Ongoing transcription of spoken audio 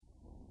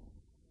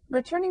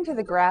Returning to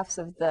the graphs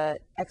of the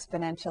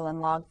exponential and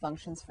log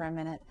functions for a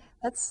minute,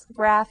 let's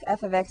graph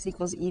f of x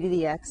equals e to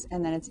the x,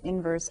 and then its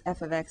inverse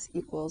f of x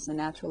equals the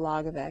natural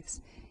log of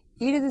x.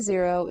 E to the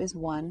 0 is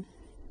 1.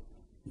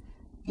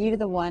 E to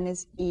the 1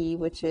 is e,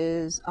 which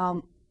is a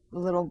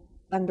little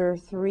under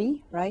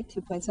 3, right?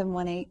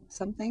 2.718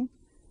 something.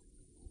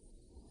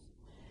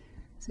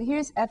 So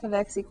here's f of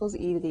x equals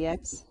e to the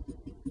x.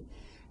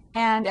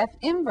 And f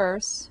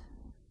inverse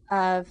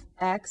of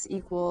x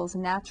equals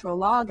natural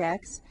log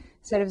x.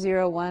 Instead of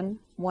 0, 1,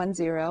 1,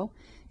 0.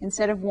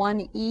 Instead of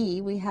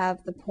 1e, we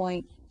have the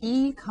point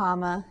e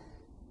comma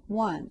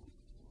 1.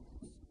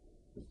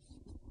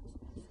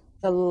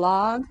 The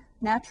log,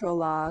 natural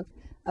log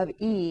of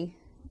e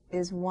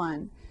is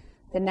 1.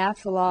 The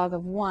natural log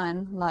of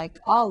 1, like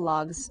all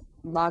logs,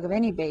 log of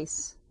any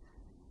base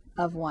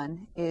of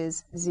 1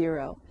 is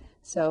 0.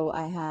 So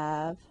I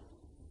have,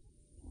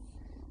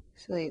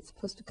 actually it's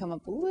supposed to come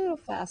up a little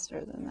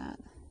faster than that,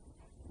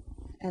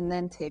 and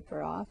then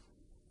taper off.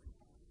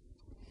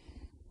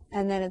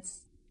 And then it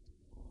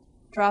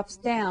drops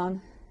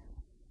down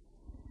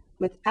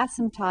with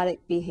asymptotic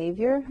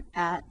behavior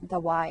at the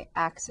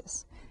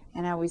y-axis.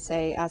 And how we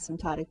say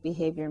asymptotic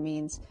behavior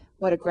means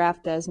what a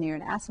graph does near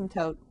an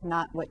asymptote,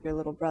 not what your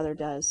little brother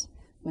does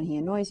when he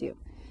annoys you.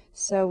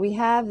 So we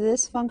have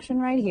this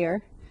function right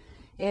here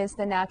is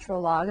the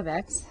natural log of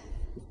x.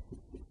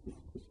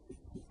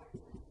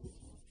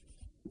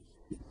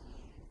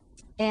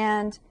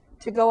 And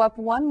to go up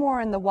one more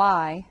in the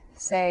y,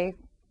 say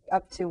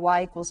up to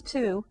y equals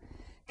 2,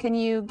 can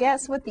you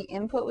guess what the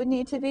input would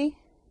need to be?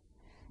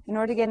 In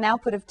order to get an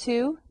output of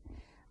 2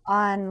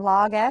 on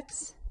log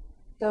x,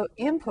 the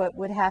input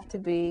would have to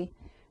be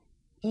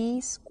e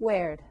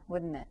squared,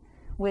 wouldn't it?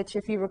 Which,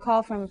 if you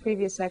recall from a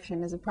previous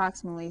section, is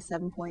approximately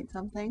 7 point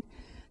something.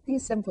 I think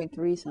it's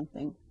 7.3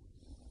 something.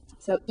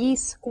 So e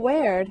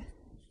squared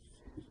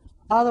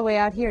all the way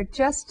out here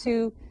just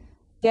to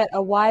get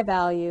a y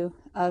value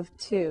of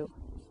 2.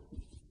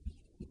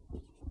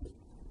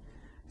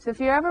 So if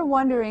you're ever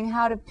wondering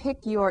how to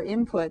pick your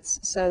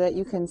inputs so that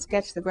you can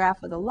sketch the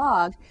graph with a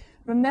log,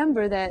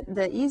 remember that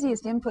the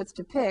easiest inputs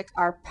to pick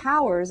are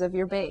powers of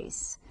your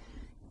base.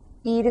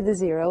 E to the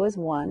 0 is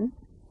 1,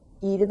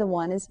 e to the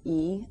 1 is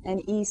e,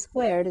 and e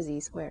squared is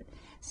e squared.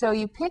 So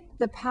you pick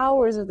the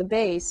powers of the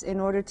base in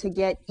order to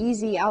get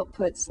easy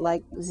outputs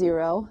like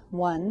 0,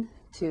 1,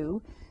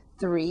 2,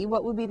 3.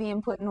 What would be the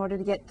input in order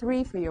to get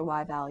 3 for your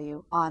y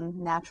value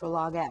on natural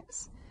log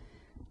x?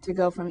 To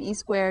go from e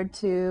squared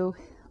to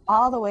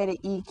all the way to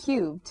e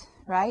cubed,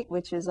 right,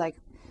 which is like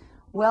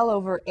well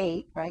over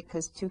 8, right,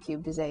 because 2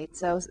 cubed is 8,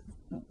 so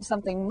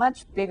something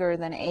much bigger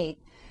than 8.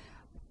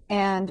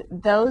 And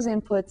those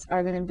inputs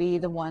are going to be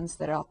the ones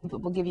that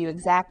will give you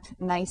exact,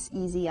 nice,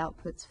 easy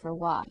outputs for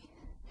y.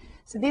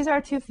 So these are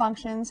our two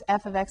functions,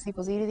 f of x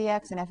equals e to the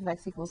x and f of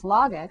x equals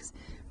log x.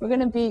 We're going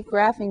to be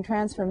graphing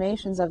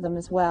transformations of them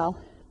as well,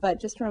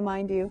 but just to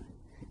remind you,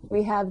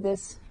 we have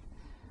this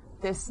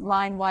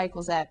line y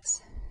equals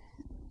x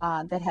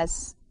that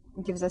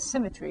gives us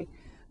symmetry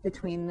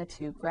between the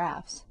two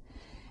graphs.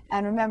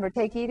 And remember,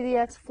 take e to the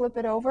x, flip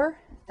it over,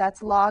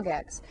 that's log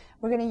x.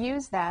 We're going to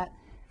use that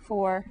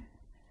for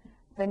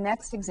the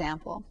next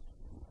example.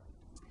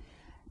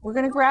 We're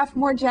going to graph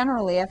more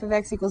generally f of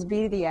x equals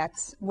b to the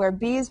x, where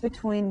b is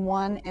between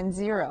 1 and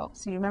 0.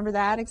 So you remember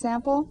that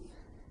example?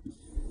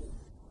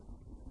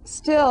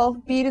 Still,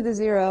 b to the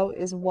 0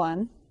 is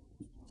 1.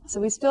 So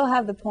we still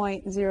have the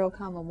point 0,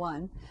 comma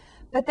 1.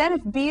 But then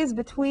if b is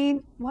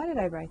between, why did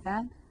I write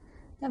that?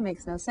 That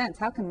makes no sense.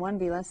 How can 1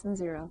 be less than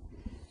 0?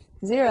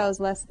 0 is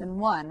less than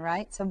 1,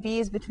 right? So b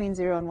is between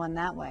 0 and 1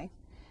 that way.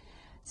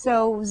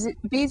 So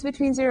b is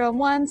between 0 and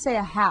 1, say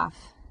a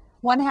half.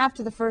 1/2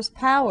 to the first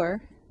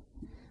power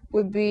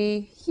would be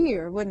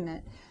here, wouldn't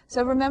it?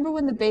 So remember,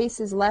 when the base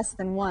is less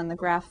than 1, the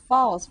graph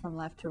falls from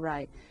left to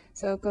right.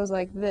 So it goes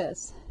like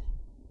this.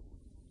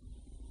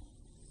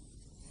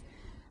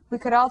 We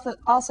could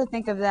also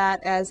think of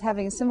that as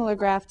having a similar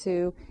graph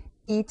to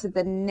e to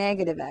the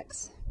negative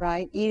x,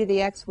 right? E to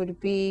the x would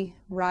be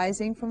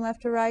rising from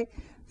left to right.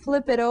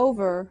 Flip it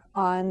over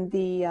on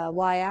the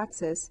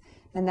y-axis,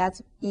 and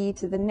that's e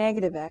to the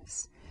negative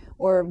x.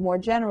 Or more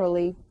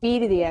generally, b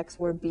to the x,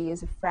 where b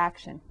is a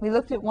fraction. We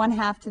looked at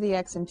 1/2 to the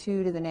x and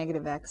 2 to the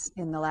negative x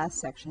in the last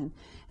section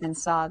and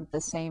saw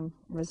the same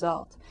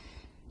result.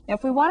 Now,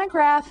 if we want to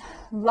graph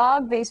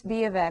log base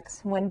b of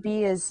x when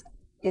b is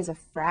a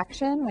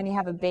fraction, when you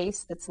have a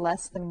base that's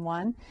less than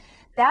 1,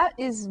 that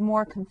is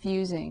more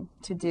confusing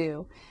to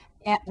do.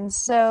 And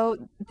so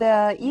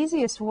the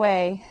easiest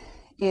way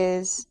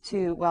is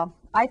to, well,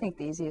 I think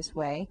the easiest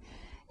way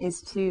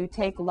is to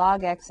take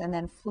log x and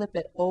then flip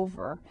it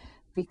over,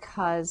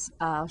 because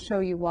I'll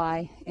show you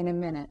why in a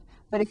minute.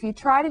 But if you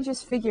try to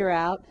just figure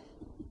out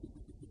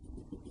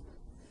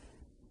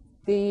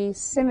the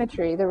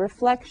symmetry, the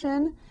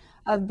reflection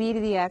of b to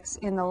the x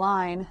in the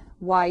line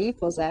y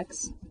equals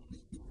x,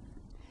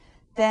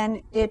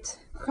 then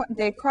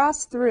they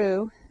cross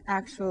through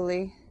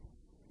actually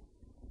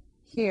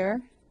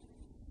here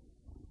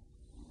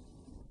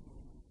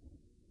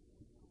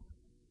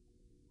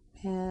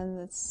And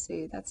let's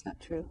see, that's not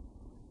true.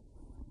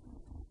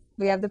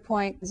 We have the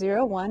point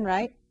 0, 1,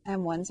 right?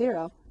 And 1,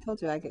 0.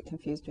 Told you I get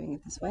confused doing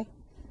it this way.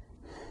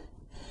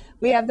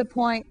 We have the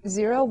point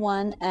 0,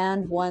 1,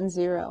 and 1,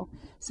 0.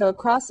 So it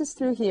crosses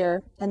through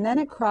here, and then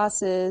it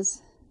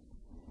crosses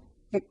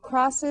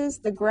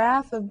the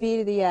graph of b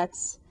to the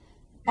x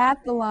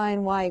at the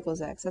line y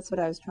equals x. That's what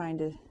I was trying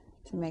to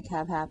make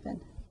have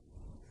happen.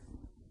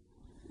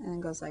 And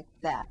it goes like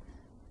that.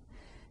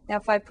 Now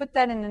if I put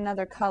that in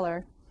another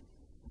color,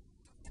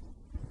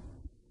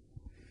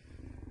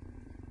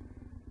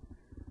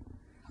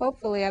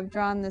 hopefully I've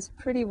drawn this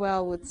pretty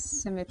well with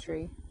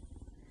symmetry.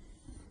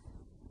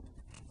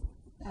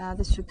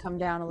 This should come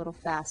down a little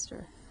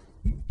faster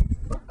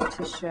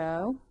to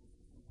show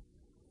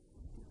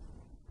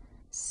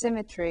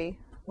symmetry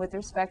with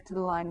respect to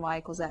the line y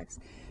equals x.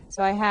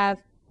 So I have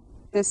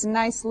this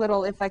nice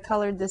little, if I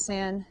colored this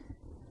in,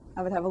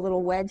 I would have a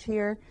little wedge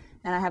here,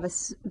 and I have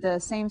the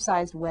same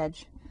sized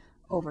wedge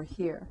over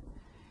here.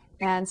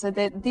 And so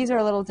these are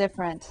a little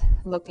different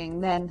looking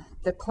than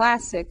the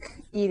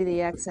classic e to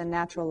the x and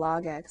natural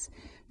log x.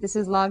 This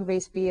is log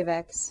base b of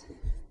x,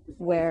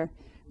 where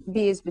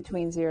b is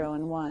between 0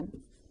 and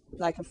 1,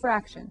 like a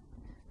fraction,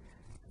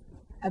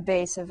 a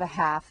base of a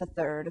half, a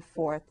third, a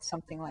fourth,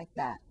 something like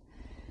that.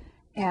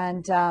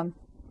 And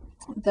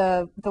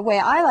the way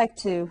I like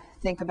to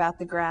think about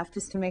the graph,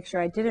 just to make sure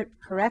I did it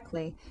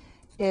correctly,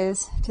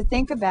 is to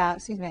think about,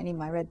 excuse me, I need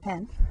my red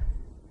pen,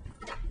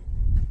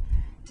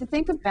 to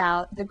think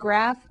about the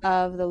graph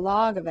of the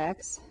log of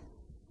x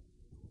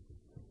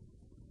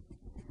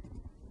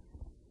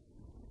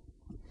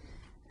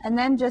and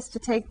then just to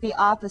take the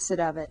opposite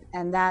of it,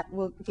 and that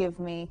will give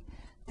me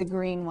the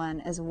green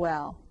one as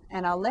well.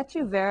 And I'll let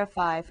you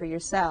verify for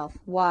yourself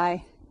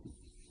why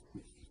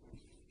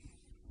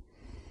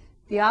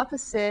the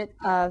opposite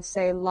of,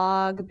 say,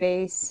 log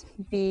base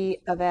b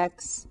of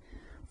x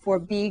for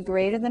b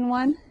greater than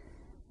 1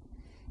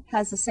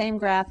 has the same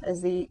graph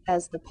as the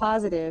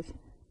positive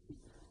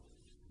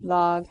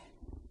log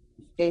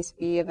base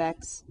b of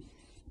x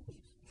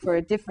for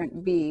a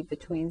different b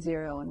between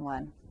 0 and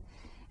 1.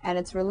 And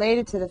it's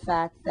related to the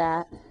fact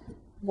that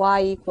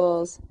y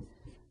equals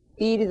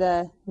b to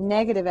the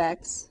negative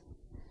x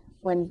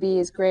when b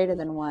is greater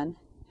than 1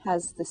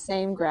 has the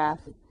same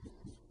graph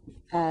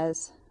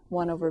as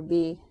 1 over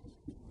b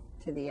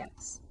to the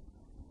x.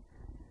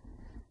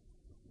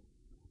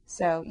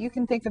 So you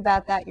can think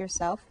about that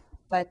yourself,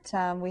 but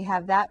we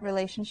have that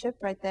relationship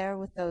right there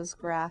with those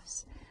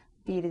graphs,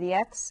 b to the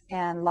x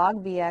and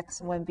log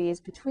bx when b is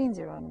between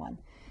 0 and 1.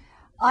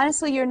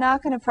 Honestly, you're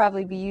not going to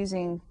probably be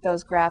using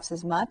those graphs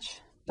as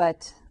much,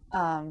 but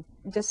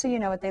just so you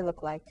know what they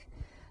look like,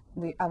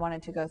 I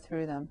wanted to go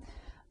through them.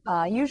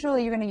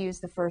 Usually you're going to use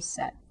the first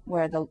set,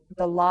 where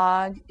the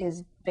log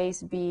is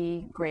base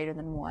b greater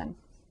than 1.